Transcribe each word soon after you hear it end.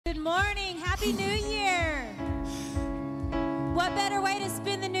Good morning. Happy New Year. What better way to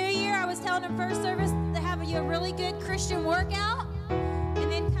spend the new year? I was telling them first service to have a really good Christian workout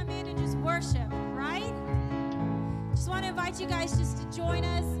and then come in and just worship, right? Just want to invite you guys just to join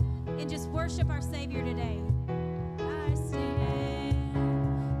us and just worship our Savior today. I stand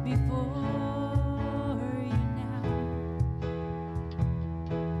before you now.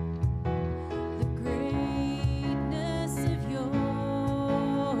 The greatness of your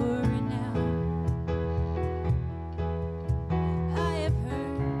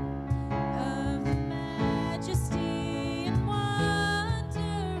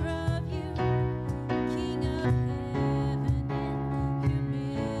King of heaven and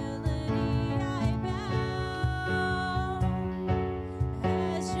humility I bow.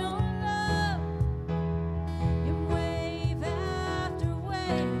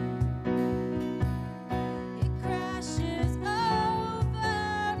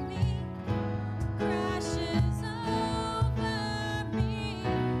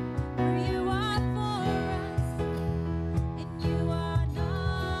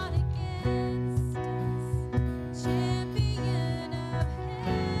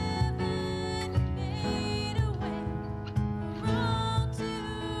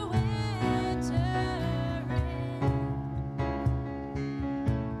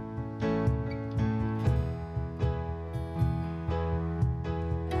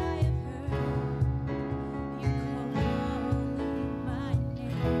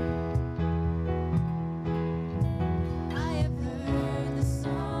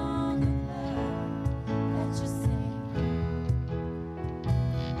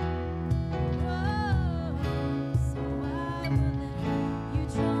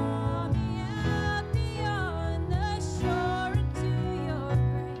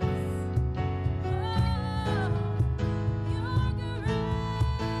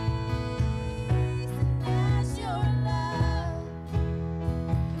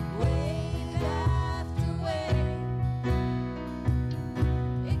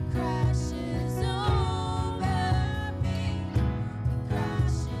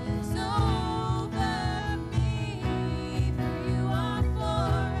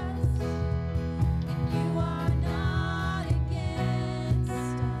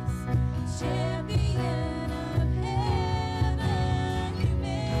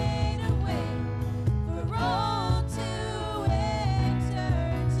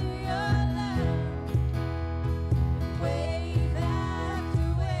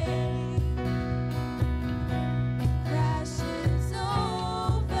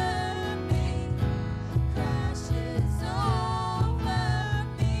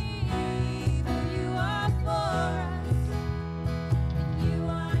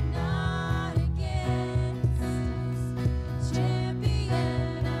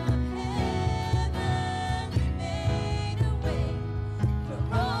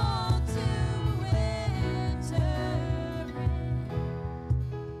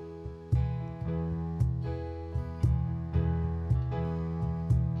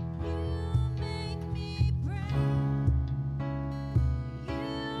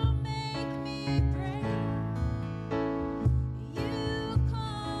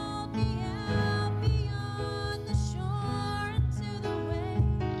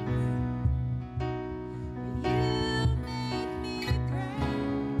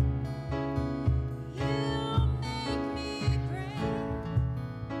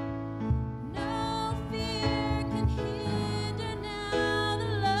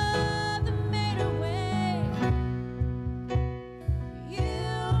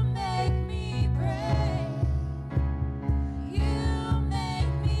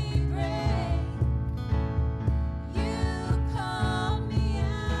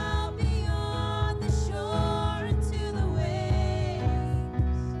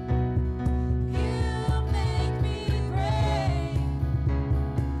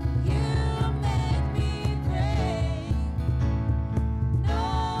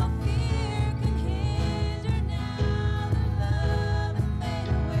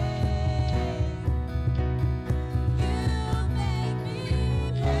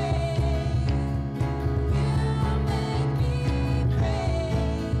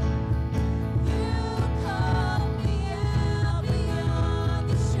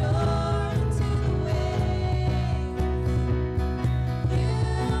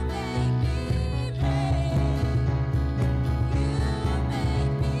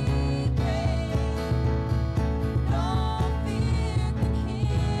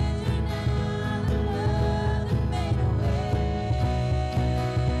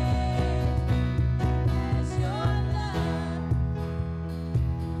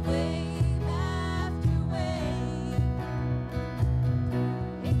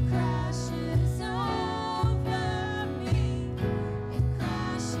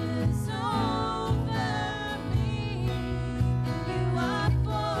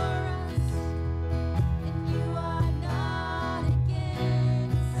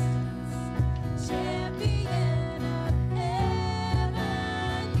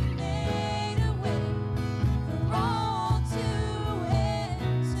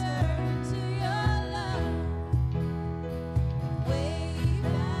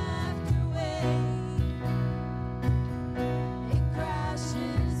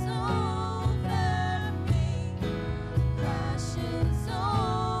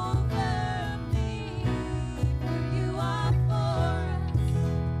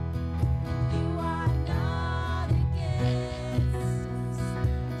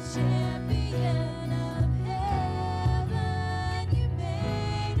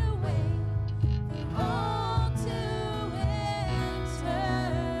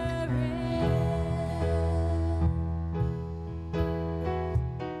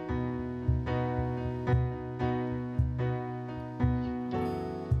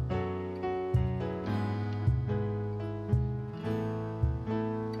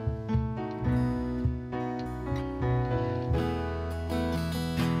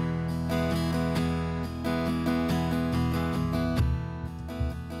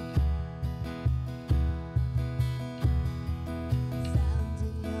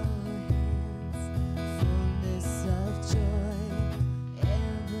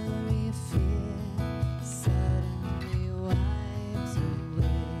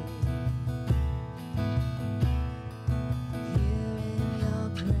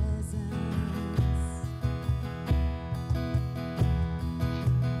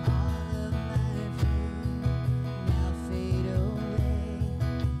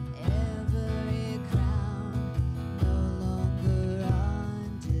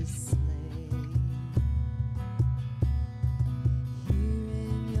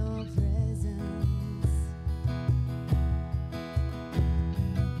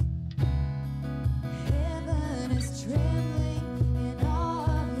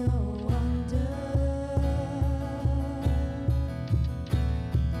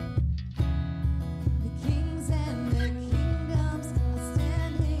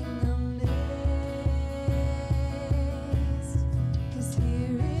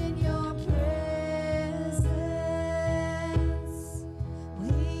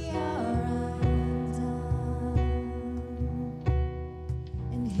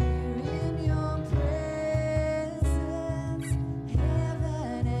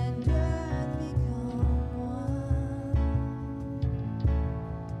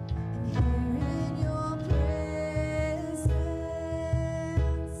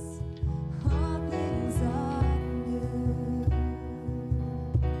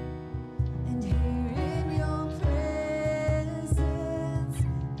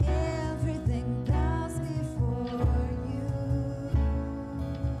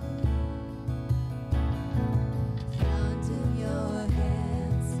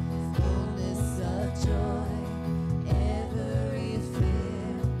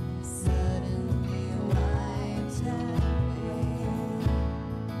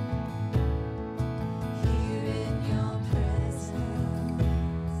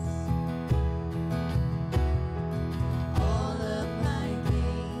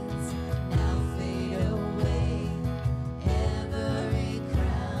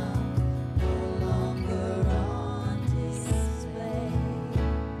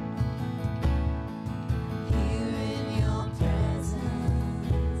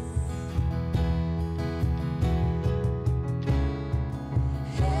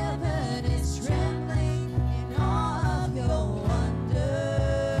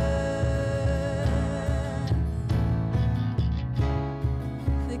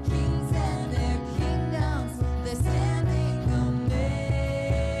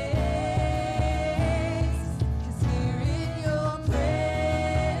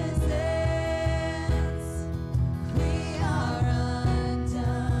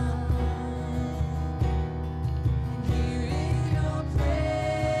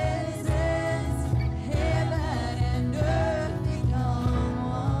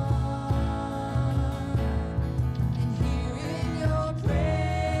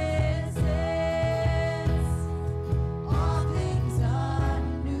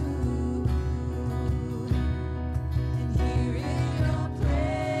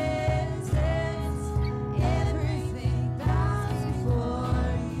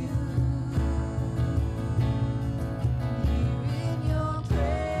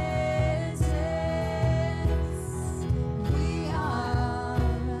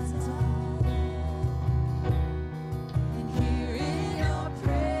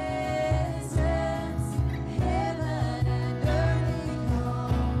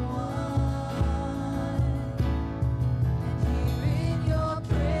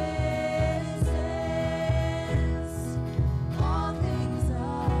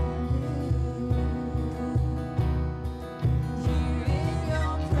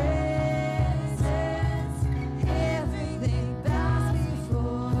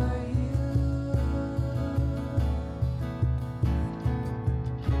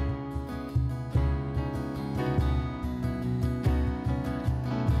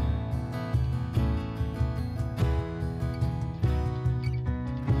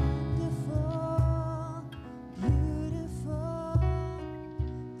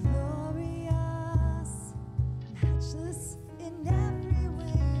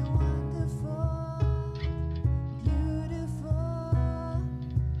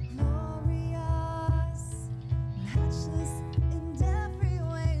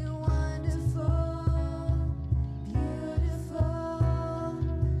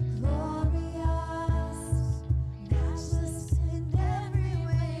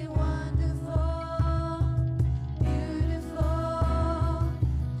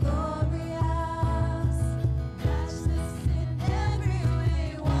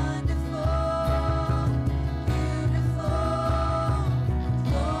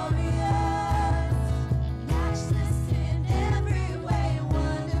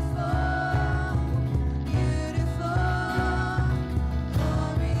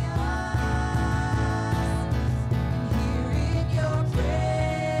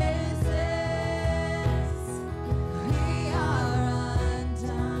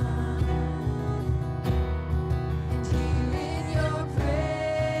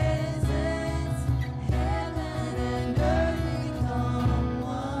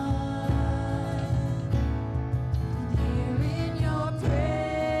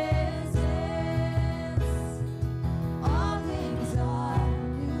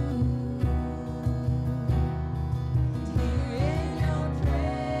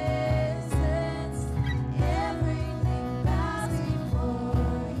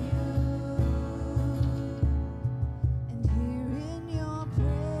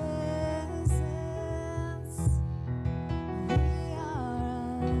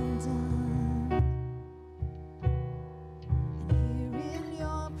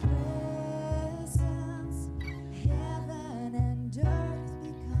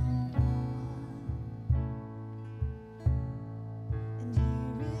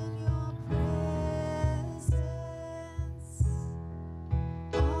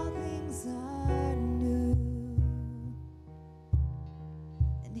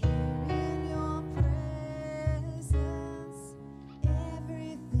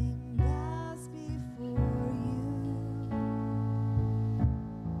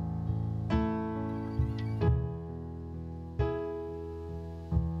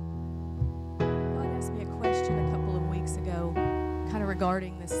 weeks ago, kind of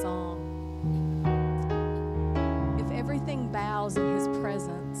regarding this song. If everything bows in His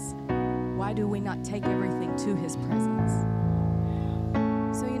presence, why do we not take everything to His presence?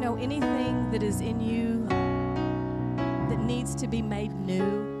 So, you know, anything that is in you that needs to be made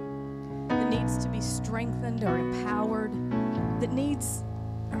new, that needs to be strengthened or empowered, that needs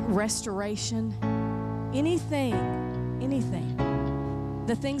restoration, anything,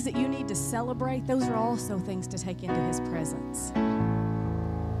 the things that you need to celebrate, those are also things to take into His presence.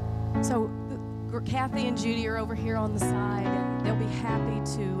 So Kathy and Judy are over here on the side, and they'll be happy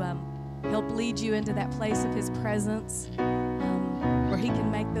to help lead you into that place of His presence, where He can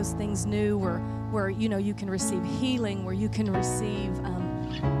make those things new, where you know you can receive healing, where you can receive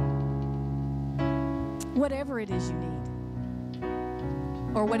whatever it is you need,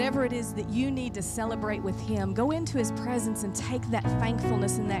 or whatever it is that you need to celebrate with Him. Go into His presence and take that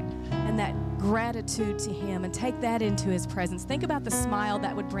thankfulness and that gratitude to Him, and take that into His presence. Think about the smile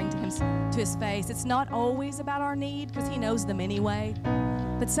that would bring to His face. It's not always about our need, because He knows them anyway.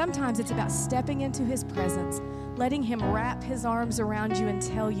 But sometimes it's about stepping into His presence, letting Him wrap His arms around you and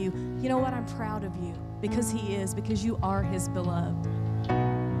tell you, you know what, I'm proud of you, because He is, because you are His beloved.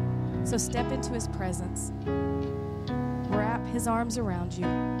 So step into His presence, wrap His arms around you,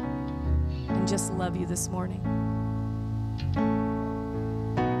 and just love you this morning.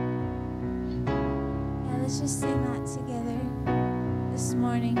 Yeah, let's just sing that together this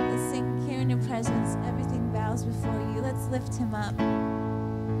morning. Let's sing here in your presence. Everything bows before you. Let's lift Him up.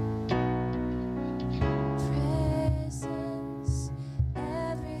 Presence,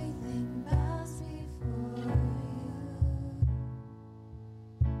 everything bows before you.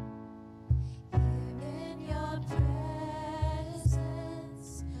 Here in your presence,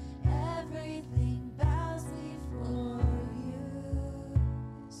 everything bows before you.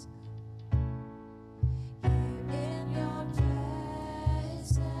 Here in your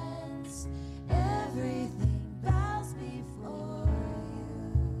presence, everything bows before you.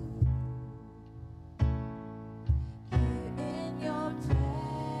 Here in your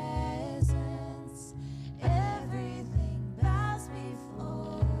presence, everything bows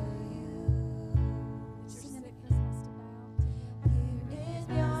before you. Here in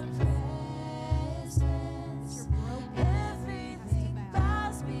your presence, everything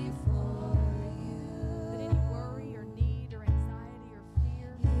bows before you. That any worry or need or anxiety or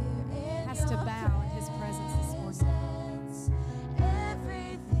fear has to bow in His presence this morning.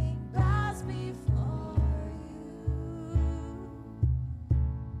 Everything bows before you.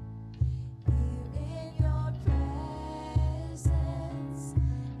 Here in your presence,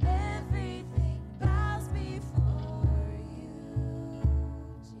 everything bows before you,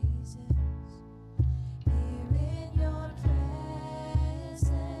 Jesus. Here in your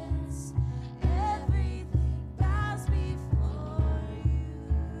presence, everything bows before you.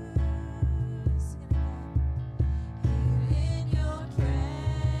 Sing it again. Here in your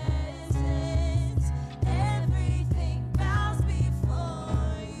presence, everything bows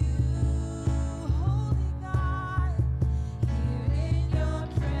before you, Holy God. Here in your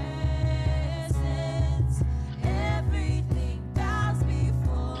presence, everything bows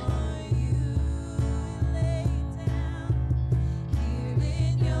before you. Lay down. Here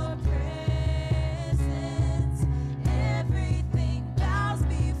in your presence, everything bows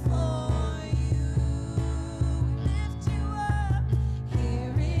before you. Lift you up.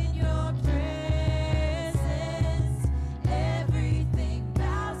 Here in your presence, everything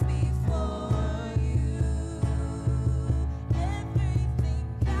bows before you. Everything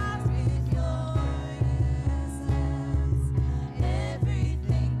bows before you.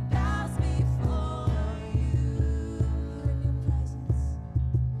 Everything bows before you.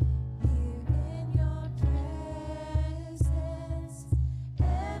 Here in your presence,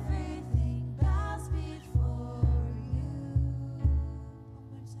 everything bows before you. One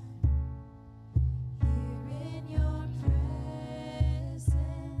more time. Here in your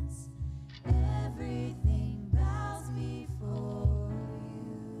presence, everything bows before you.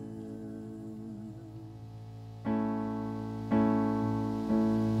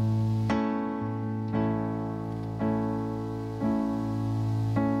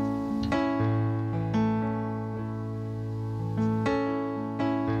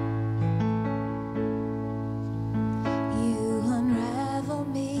 Unravel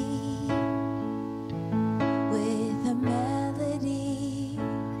me with a melody.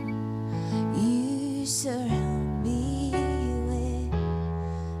 You surround me with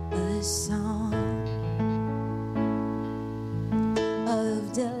a song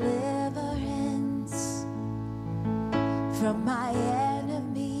of deliverance from my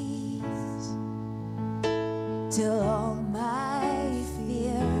enemies. till all my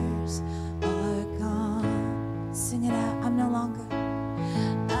fears are gone. Sing it out. I'm no longer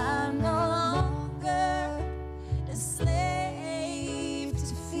a slave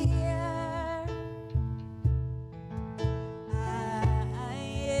to fear. I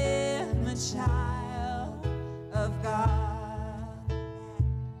am a child of God.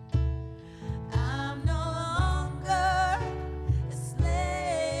 I'm no longer a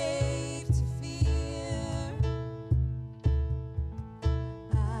slave to fear.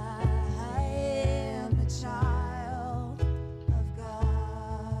 I am a child of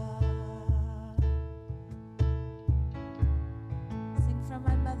God. Sing from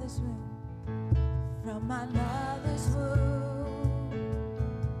my mother's womb, from my mother's womb.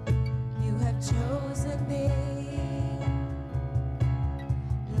 You have chosen me.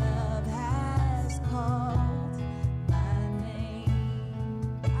 Love has called my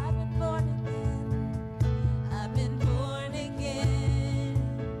name. I've been born again. I've been born again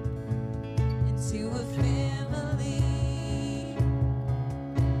into a family.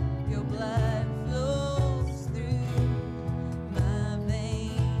 Your blood flows through my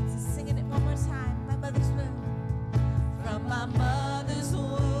veins. Singing it one more time. My mother's womb. From my mother's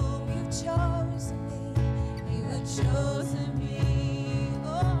womb, you've chosen me.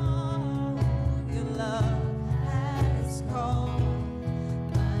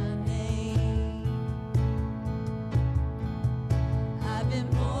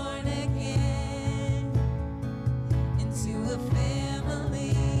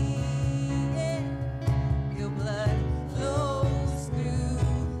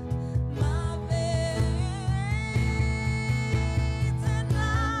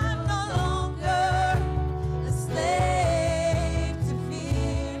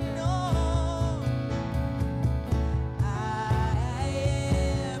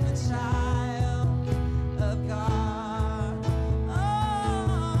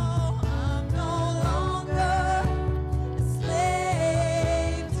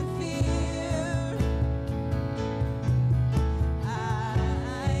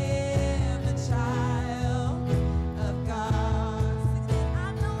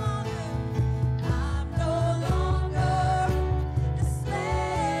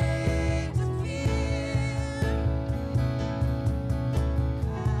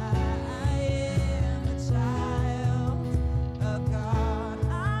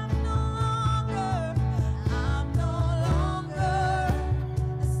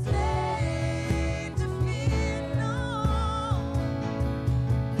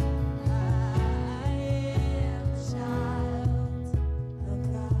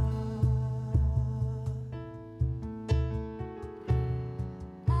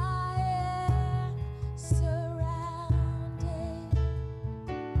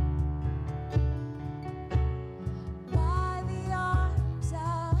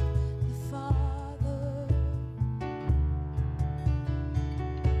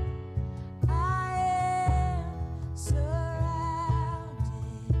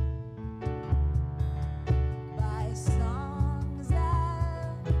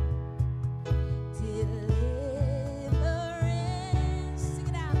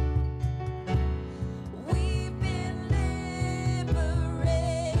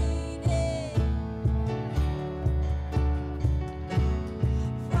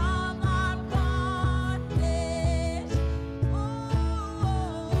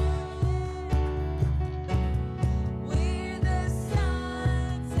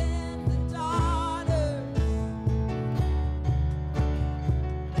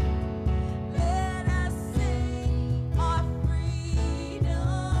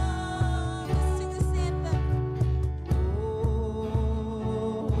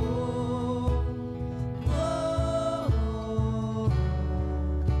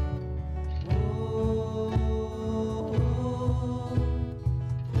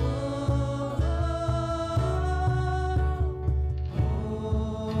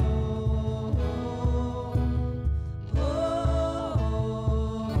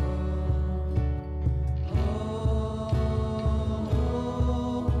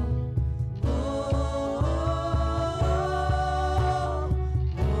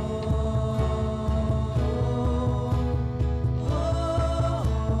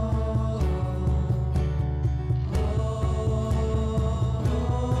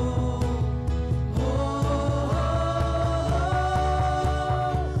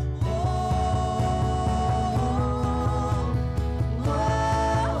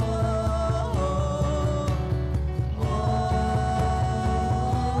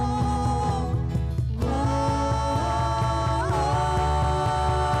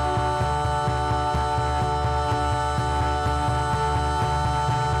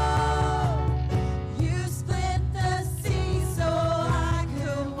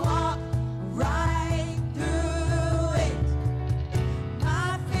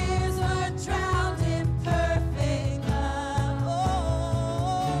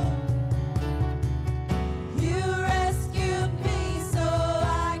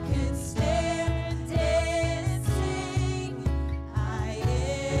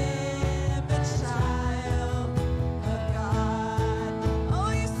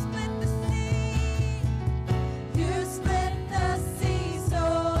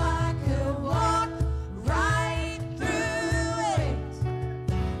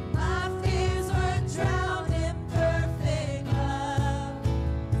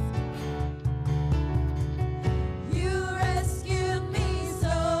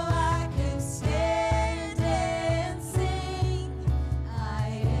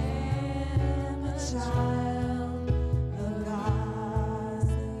 child of God.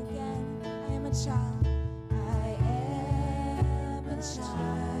 Sing again. I am a child. I am a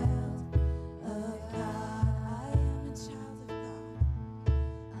child of God. I am a child of God.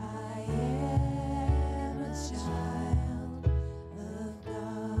 I am a child of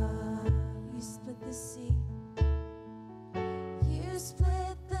God. You split the sea. You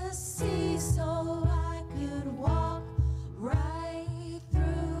split the sea so I could walk right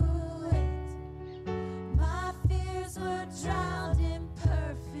through it. My fears were drowned in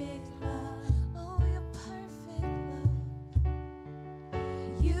perfect love. Oh, your perfect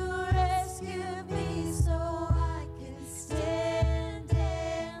love. You rescued me so I could stand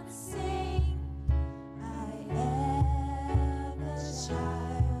and sing. I am a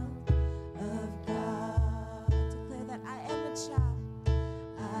child of God. Declare that I am a child.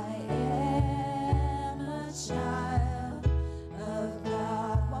 I am a child of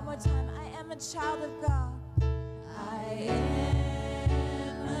God. One more time. I am a child of God. I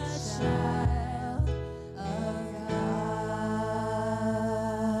am a child of God.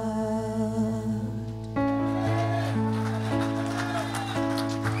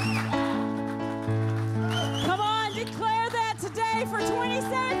 Come on, declare that today for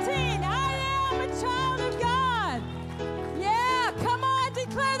 2017. I am a child of God. Yeah, come on,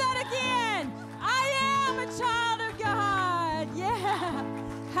 declare that again. I am a child of God. Yeah.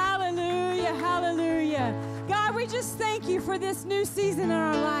 Hallelujah, hallelujah. God, we just thank you for this new season in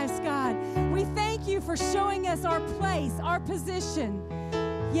our lives, God. We thank you for showing us our place, our position.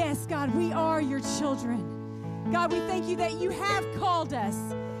 Yes, God, we are your children. God, we thank you that you have called us.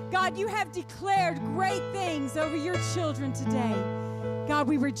 God, you have declared great things over your children today. God,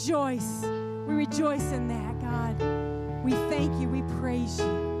 we rejoice. We rejoice in that, God. We thank you. We praise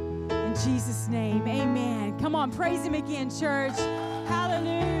you. In Jesus' name, amen. Come on, praise him again, church.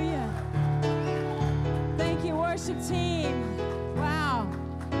 Hallelujah. Thank you, worship team. Wow.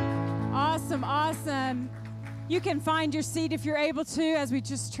 Awesome, awesome. You can find your seat if you're able to as we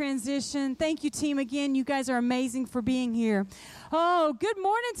just transition. Thank you, team, again. You guys are amazing for being here. Oh, good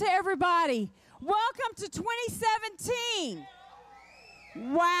morning to everybody. Welcome to 2017.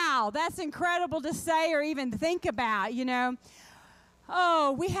 Wow, that's incredible to say or even think about, you know.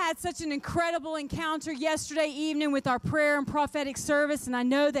 Oh, we had such an incredible encounter yesterday evening with our prayer and prophetic service, and I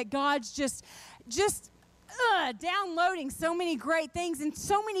know that God's just downloading so many great things and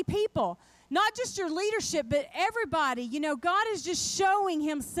so many people. Not just your leadership, but everybody. You know, God is just showing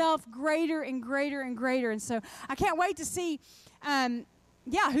himself greater and greater and greater. And so I can't wait to see,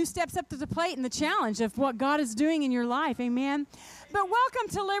 who steps up to the plate and the challenge of what God is doing in your life. Amen. But welcome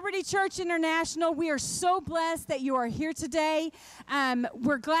to Liberty Church International. We are so blessed that you are here today.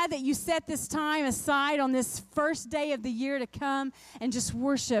 We're glad that you set this time aside on this first day of the year to come and just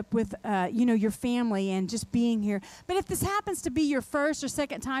worship with, your family and just being here. But if this happens to be your first or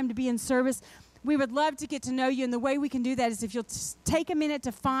second time to be in service, we would love to get to know you. And the way we can do that is if you'll take a minute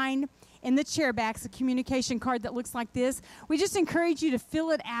to find in the chair backs a communication card that looks like this. We just encourage you to fill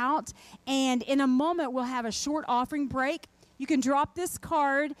it out. And in a moment, we'll have a short offering break. You can drop this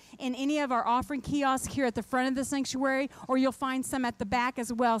card in any of our offering kiosks here at the front of the sanctuary, or you'll find some at the back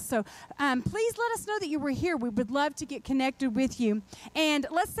as well. So please let us know that you were here. We would love to get connected with you. And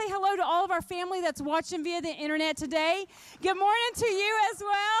let's say hello to all of our family that's watching via the internet today. Good morning to you as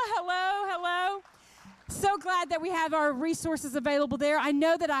well. Hello, hello. So glad that we have our resources available there. I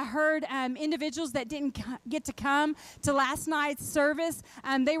know that I heard individuals that didn't get to come to last night's service.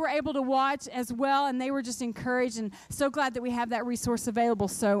 They were able to watch as well, and they were just encouraged, and so glad that we have that resource available.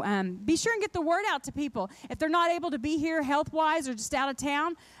 So be sure and get the word out to people. If they're not able to be here health-wise or just out of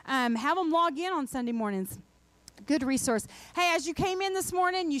town, have them log in on Sunday mornings. Good resource. Hey, as you came in this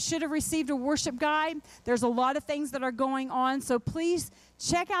morning, you should have received a worship guide. There's a lot of things that are going on, so please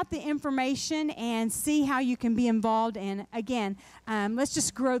check out the information and see how you can be involved. And again, let's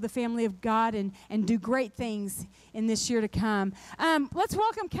just grow the family of God and do great things in this year to come. Let's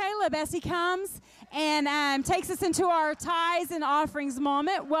welcome Caleb as he comes and takes us into our tithes and offerings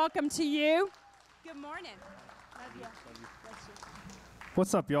moment. Welcome to you. Good morning. Love you.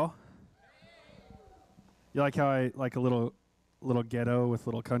 What's up, y'all? You like how I like a little ghetto with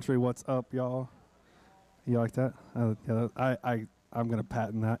little country? What's up, y'all? You like that? I'm gonna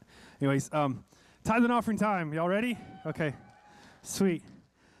patent that. Anyways, tithe and offering time. Y'all ready? Okay, sweet.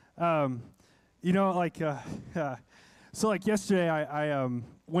 So like yesterday, I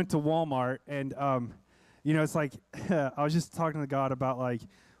went to Walmart and it's like I was just talking to God about like,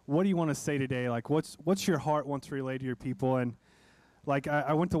 what do you want to say today? Like, what's your heart wants to relay to your people? And like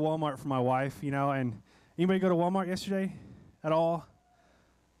I went to Walmart for my wife, and anybody go to Walmart yesterday at all?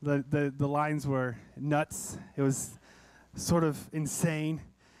 The lines were nuts. It was sort of insane.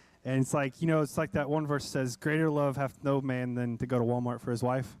 And it's like, it's like that one verse says, greater love hath no man than to go to Walmart for his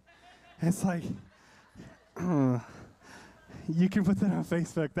wife. And it's like, you can put that on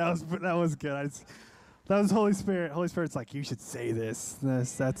Facebook. That was good. That was Holy Spirit. Holy Spirit's like, you should say this.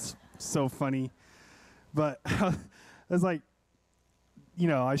 That's so funny. But I was like,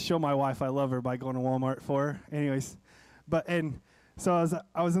 I show my wife I love her by going to Walmart for her. Anyways, so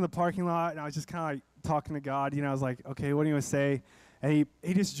I was in the parking lot, and I was just kind of like talking to God. I was like, okay, what do you want to say? And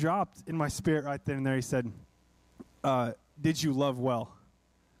he just dropped in my spirit right then and there. He said, did you love well?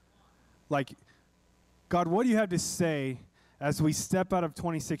 Like, God, what do you have to say as we step out of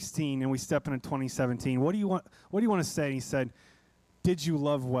 2016 and we step into 2017? What do you want to say? And he said, did you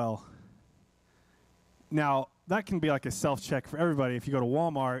love well? Now, that can be like a self-check for everybody. If you go to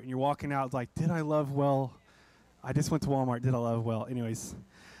Walmart and you're walking out, it's like, did I love well? I just went to Walmart. Did I love well? Anyways,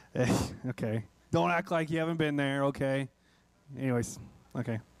 okay. Don't act like you haven't been there, okay? Anyways,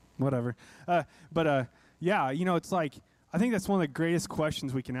 okay, whatever. Yeah, it's like, I think that's one of the greatest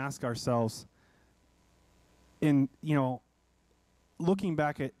questions we can ask ourselves in, looking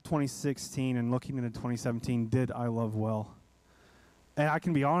back at 2016 and looking into 2017, did I love well? And I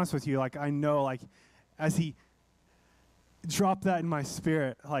can be honest with you, like, I know, like, as he dropped that in my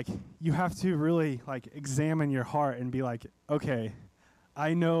spirit, like, you have to really, like, examine your heart and be like, okay,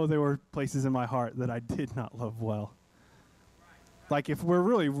 I know there were places in my heart that I did not love well. Like, if we're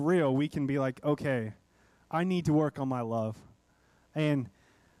really real, we can be like, okay, I need to work on my love. And,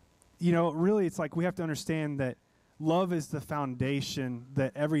 really, it's like we have to understand that love is the foundation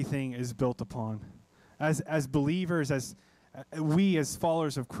that everything is built upon. As believers, as we as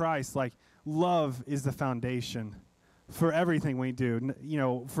followers of Christ, like, love is the foundation for everything we do.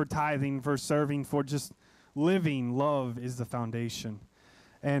 For tithing, for serving, for just living, love is the foundation.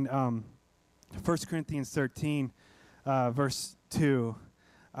 And 1 Corinthians 13, verse 2,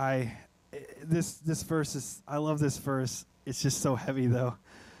 this verse is, I love this verse. It's just so heavy, though.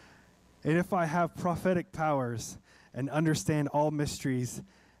 And if I have prophetic powers and understand all mysteries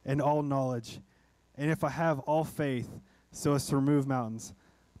and all knowledge, and if I have all faith so as to remove mountains,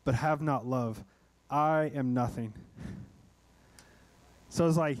 but have not love, I am nothing. So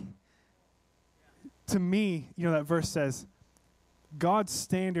it's like, to me, that verse says, God's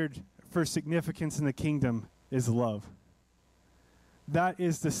standard for significance in the kingdom is love. That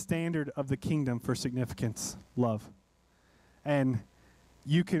is the standard of the kingdom for significance, love. And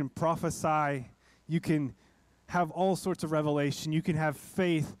you can prophesy, you can have all sorts of revelation, you can have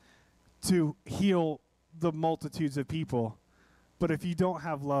faith to heal the multitudes of people. But if you don't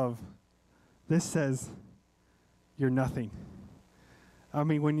have love, this says you're nothing. I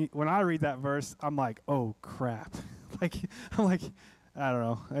mean, when I read that verse, I'm like, oh crap. I'm like, I don't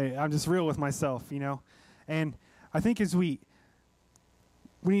know. I'm just real with myself, And I think as we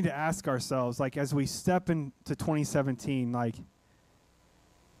need to ask ourselves, like, as we step into 2017, like,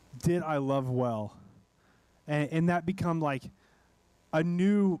 did I love well? And that become like a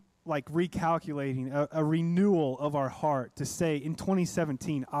new, like, recalculating, a renewal of our heart to say, in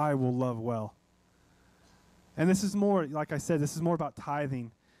 2017, I will love well. And this is more, like I said, this is more about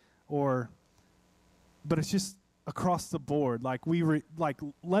tithing, but it's just across the board. Like,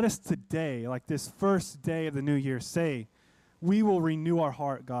 let us today, like this first day of the new year, say, we will renew our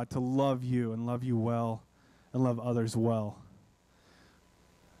heart, God, to love you and love you well and love others well.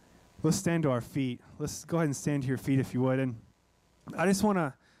 Let's stand to our feet. Let's go ahead and stand to your feet if you would. And I just want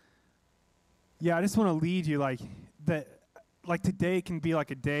to lead you, like, that, like, today can be like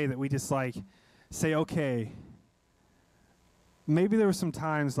a day that we just, like, say, okay, maybe there were some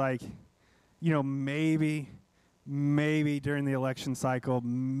times, like, maybe during the election cycle,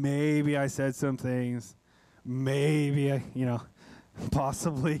 maybe I said some things, maybe I,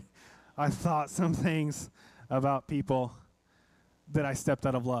 possibly I thought some things about people that I stepped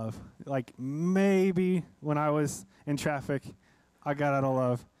out of love. Like, maybe when I was in traffic, I got out of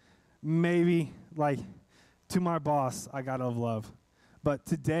love. Maybe, like, to my boss, I got out of love. But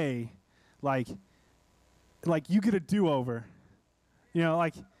today, like you get a do-over.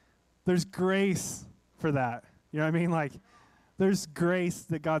 Like, there's grace for that. You know what I mean? Like, there's grace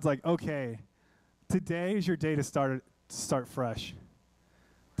that God's like, okay, today is your day to start fresh.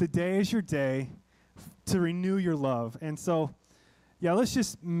 Today is your day to renew your love. And so, yeah, let's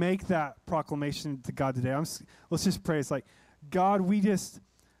just make that proclamation to God today. Let's just pray. It's like, God,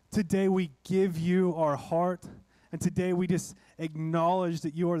 today we give you our heart, and today we just acknowledge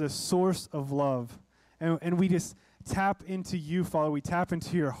that you are the source of love. And we just tap into you, Father. We tap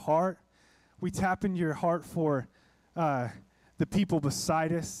into your heart. We tap into your heart for the the people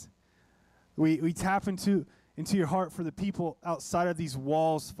beside us. We tap into your heart for the people outside of these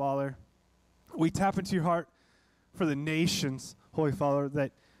walls, Father. We tap into your heart for the nations, Holy Father,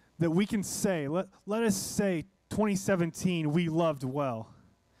 that we can say, let us say 2017, we loved well.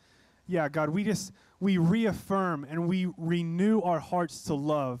 Yeah, God, we reaffirm and we renew our hearts to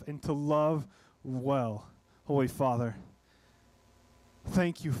love and to love well, Holy Father.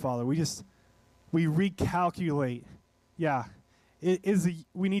 Thank you, Father. We recalculate. Yeah,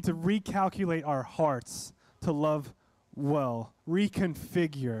 we need to recalculate our hearts to love well,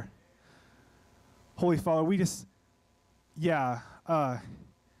 reconfigure. Holy Father,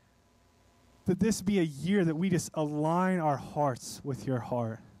 that this be a year that we just align our hearts with your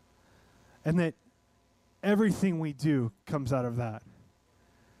heart, and that everything we do comes out of that.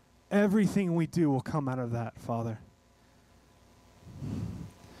 Everything we do will come out of that, Father.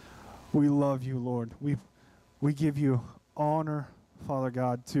 We love you, Lord. We give you honor, Father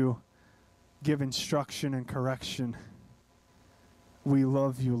God, to give instruction and correction. We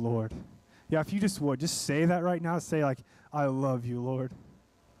love you, Lord. Yeah, if you just say that right now. Say like, I love you, Lord.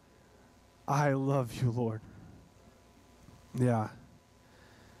 I love you, Lord. Yeah.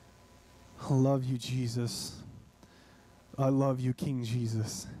 I love you, Jesus. I love you, King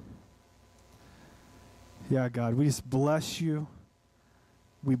Jesus. Yeah, God, we just bless you.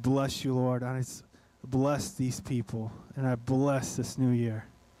 We bless you, Lord. I just bless these people, and I bless this new year.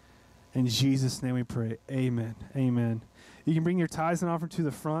 In Jesus' name we pray. Amen. Amen. You can bring your tithes and offering to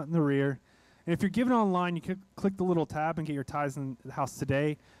the front and the rear. And if you're giving online, you can click the little tab and get your tithes in the house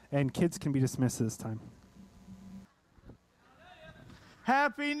today. And kids can be dismissed at this time.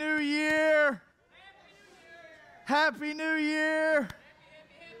 Happy New Year! Happy New Year!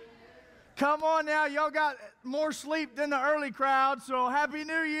 Come on now, y'all got more sleep than the early crowd, so Happy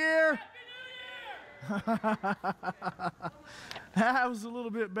New Year! That was a little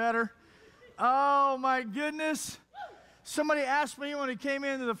bit better. Oh my goodness. Somebody asked me when he came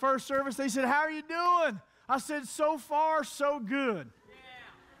into the first service, they said, how are you doing? I said, so far, so good.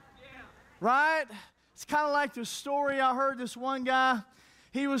 Right? It's kind of like the story I heard this one guy.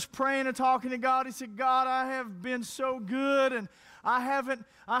 He was praying and talking to God. He said, God, I have been so good, and I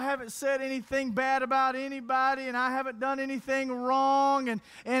haven't said anything bad about anybody, and I haven't done anything wrong, and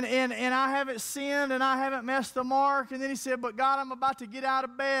I haven't sinned, and I haven't missed the mark. And then he said, but God, I'm about to get out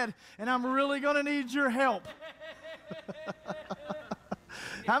of bed, and I'm really going to need your help.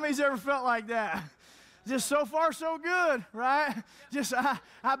 How many's ever felt like that? Just so far so good, right? Just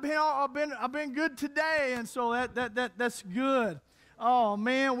I've been good today, and so that's good. Oh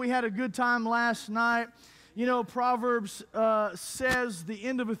man, we had a good time last night. You know, Proverbs says the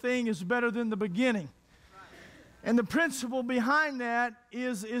end of a thing is better than the beginning. And the principle behind that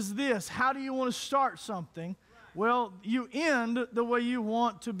is this: how do you want to start something? Well, you end the way you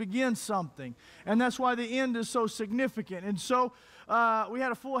want to begin something. And that's why the end is so significant. And so we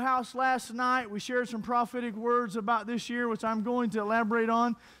had a full house last night. We shared some prophetic words about this year, which I'm going to elaborate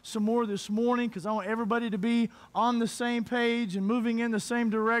on some more this morning, because I want everybody to be on the same page and moving in the same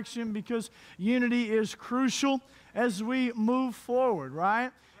direction, because unity is crucial as we move forward,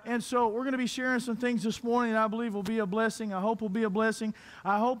 right? And so we're going to be sharing some things this morning that I believe will be a blessing. I hope will be a blessing.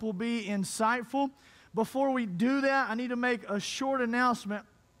 I hope will be insightful. Before we do that, I need to make a short announcement.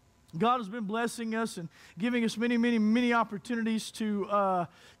 God has been blessing us and giving us many, many, many opportunities to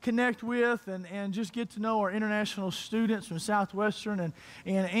connect with and just get to know our international students from Southwestern. And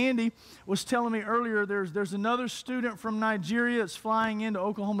Andy was telling me earlier there's another student from Nigeria that's flying into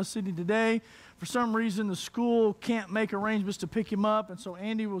Oklahoma City today. For some reason, the school can't make arrangements to pick him up, and so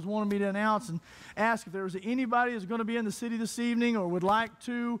Andy was wanting me to announce and ask if there was anybody that's going to be in the city this evening or would like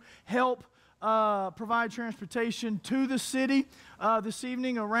to help provide transportation to the city this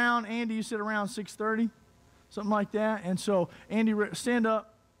evening around, Andy, you said around 6:30, something like that. And so, Andy, stand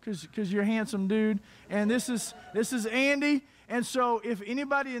up because you're a handsome dude. And this is Andy. And so, if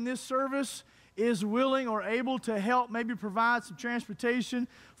anybody in this service is willing or able to help maybe provide some transportation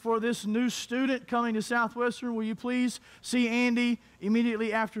for this new student coming to Southwestern, will you please see Andy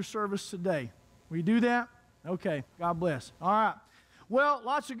immediately after service today? Will you do that? Okay, God bless. All right. Well,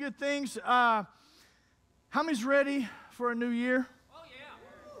 lots of good things. How many's ready for a new year? Oh,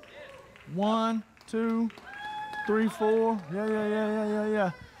 yeah. 1, 2, 3, 4.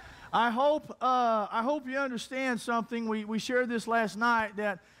 Yeah. I hope you understand something. We shared this last night,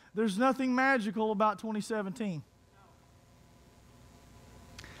 that there's nothing magical about 2017.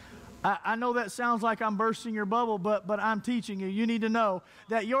 I know that sounds like I'm bursting your bubble, but I'm teaching you. You need to know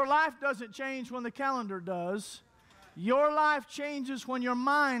that your life doesn't change when the calendar does. Your life changes when your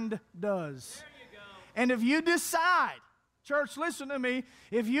mind does. And if you decide Church, listen to me.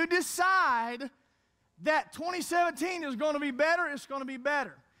 If you decide that 2017 is going to be better, it's going to be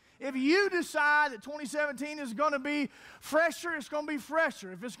better. If you decide that 2017 is going to be fresher, it's going to be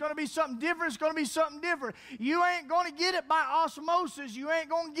fresher. If it's going to be something different, it's going to be something different. You ain't going to get it by osmosis. You ain't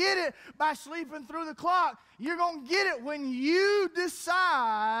going to get it by sleeping through the clock. You're going to get it when you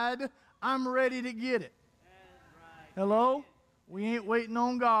decide, I'm ready to get it. Hello? We ain't waiting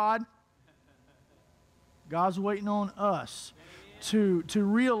on God. God's waiting on us to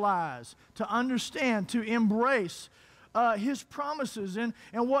realize, to understand, to embrace His promises and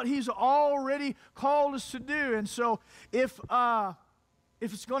what He's already called us to do. And so if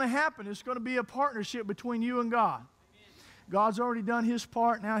it's going to happen, it's going to be a partnership between you and God. God's already done His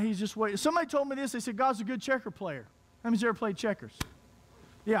part. Now He's just waiting. Somebody told me this. They said, God's a good checker player. How many's ever played checkers?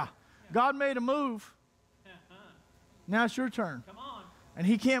 Yeah. God made a move. Now it's your turn. Come on. And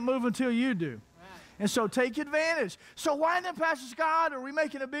He can't move until you do. And so take advantage. So why then, Pastor Scott, are we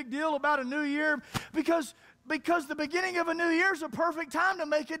making a big deal about a new year? Because the beginning of a new year is a perfect time to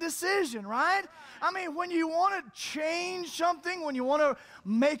make a decision, right? I mean, when you want to change something, when you want to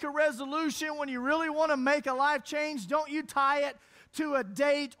make a resolution, when you really want to make a life change, don't you tie it to a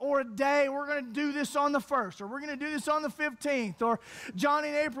date or a day. We're going to do this on the 1st, or we're going to do this on the 15th, or Johnny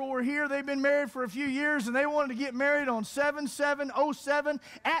and April were here. They've been married for a few years, and they wanted to get married on 7/7/07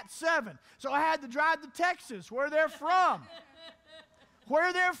 at 7. So I had to drive to Texas, where they're from,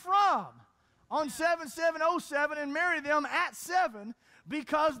 on 7/7/07 and marry them at 7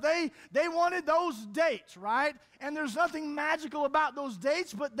 because they wanted those dates, right? And there's nothing magical about those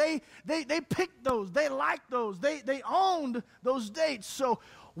dates, but they picked those. They liked those. They owned those dates. So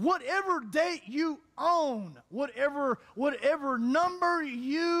whatever date you own, whatever number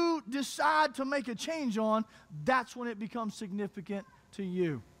you decide to make a change on, that's when it becomes significant to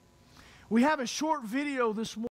you. We have a short video this morning.